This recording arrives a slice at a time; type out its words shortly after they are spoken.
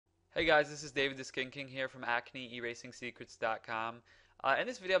Hey guys, this is David the Skin King here from AcneErasingSecrets.com. In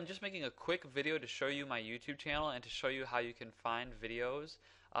this video, I'm just making a quick video to show you my YouTube channel and to show you how you can find videos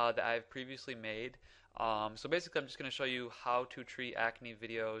that I've previously made. So basically, I'm just going to show you how to treat acne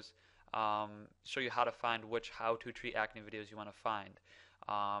videos, show you how to find which how to treat acne videos you want to find.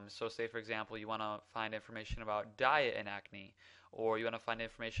 So say for example, you want to find information about diet and acne, or you want to find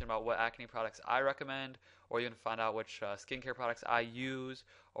information about what acne products I recommend, or you want to find out which skincare products I use,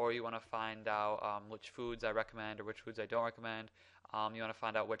 or you want to find out which foods I recommend or which foods I don't recommend. You want to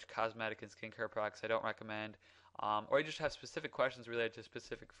find out which cosmetic and skincare products I don't recommend, or you just have specific questions related to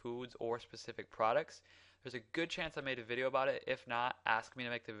specific foods or specific products. There's a good chance I made a video about it. If not, ask me to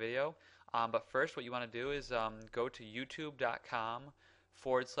make the video. But first, what you want to do is go to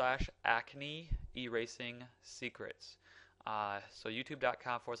youtube.com/acne erasing secrets. So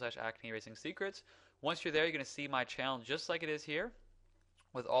youtube.com/acne erasing secrets. Once you're there, you're going to see my channel just like it is here,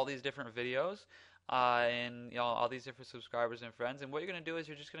 with all these different videos and all these different subscribers and friends. And what you're going to do is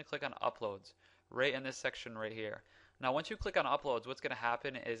you're just going to click on uploads right in this section right here. Now, once you click on uploads, what's going to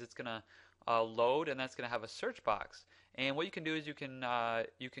happen is it's going to load, and that's going to have a search box. And what you can do is you can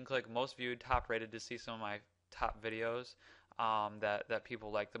click most viewed, top rated to see some of my top videos that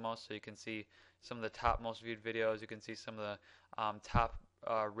people like the most. So you can see some of the top most viewed videos. You can see some of the top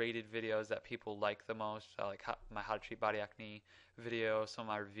rated videos that people like the most, like my how to treat body acne video, some of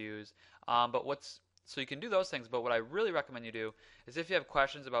my reviews. So you can do those things, but what I really recommend you do is if you have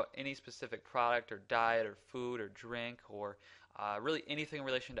questions about any specific product or diet or food or drink or really anything in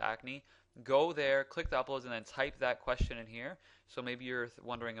relation to acne, go there, click the uploads, and then type that question in here. So maybe you're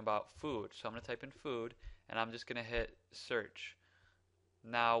wondering about food. So I'm going to type in food, and I'm just going to hit search.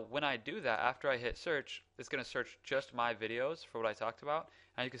 Now, when I do that, after I hit search, it's going to search just my videos for what I talked about,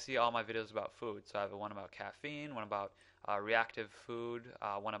 and you can see all my videos about food. So I have one about caffeine, one about reactive food,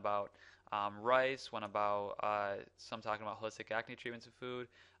 one about rice, one about some talking about holistic acne treatments of food,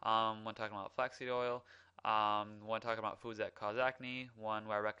 one talking about flaxseed oil, one talking about foods that cause acne, one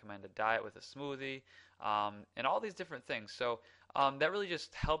where I recommend a diet with a smoothie, and all these different things. So that really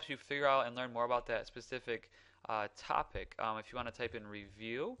just helps you figure out and learn more about that specific topic. If you want to type in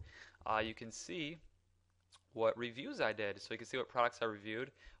review, you can see what reviews I did. So you can see what products I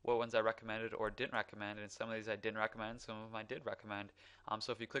reviewed, what ones I recommended or didn't recommend, and some of these I didn't recommend, some of them I did recommend.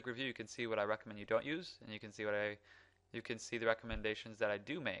 So if you click review, you can see what I recommend you don't use, and you can see the recommendations that I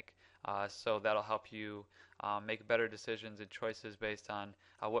do make. So that'll help you make better decisions and choices based on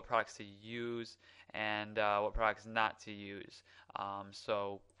what products to use and what products not to use.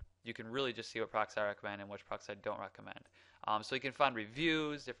 So you can really just see what products I recommend and which products I don't recommend. So you can find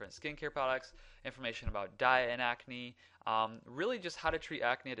reviews, different skincare products, information about diet and acne, really just how to treat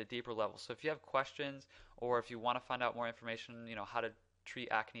acne at a deeper level. So if you have questions or if you want to find out more information, how to treat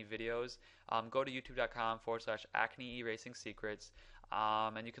acne videos, go to youtube.com/acne erasing secrets,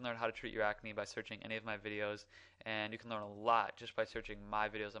 and you can learn how to treat your acne by searching any of my videos, and you can learn a lot just by searching my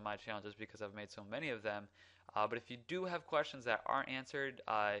videos on my channel just because I've made so many of them. But if you do have questions that aren't answered,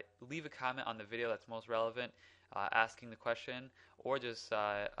 leave a comment on the video that's most relevant, asking the question, or just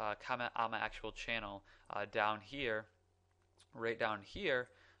comment on my actual channel down here, right down here,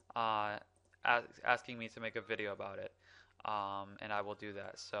 asking me to make a video about it, and I will do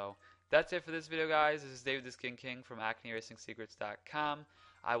that. So that's it for this video, guys. This is David the Skin King from AcneErasingSecrets.com.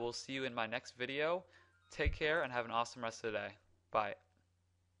 I will see you in my next video. Take care and have an awesome rest of the day. Bye.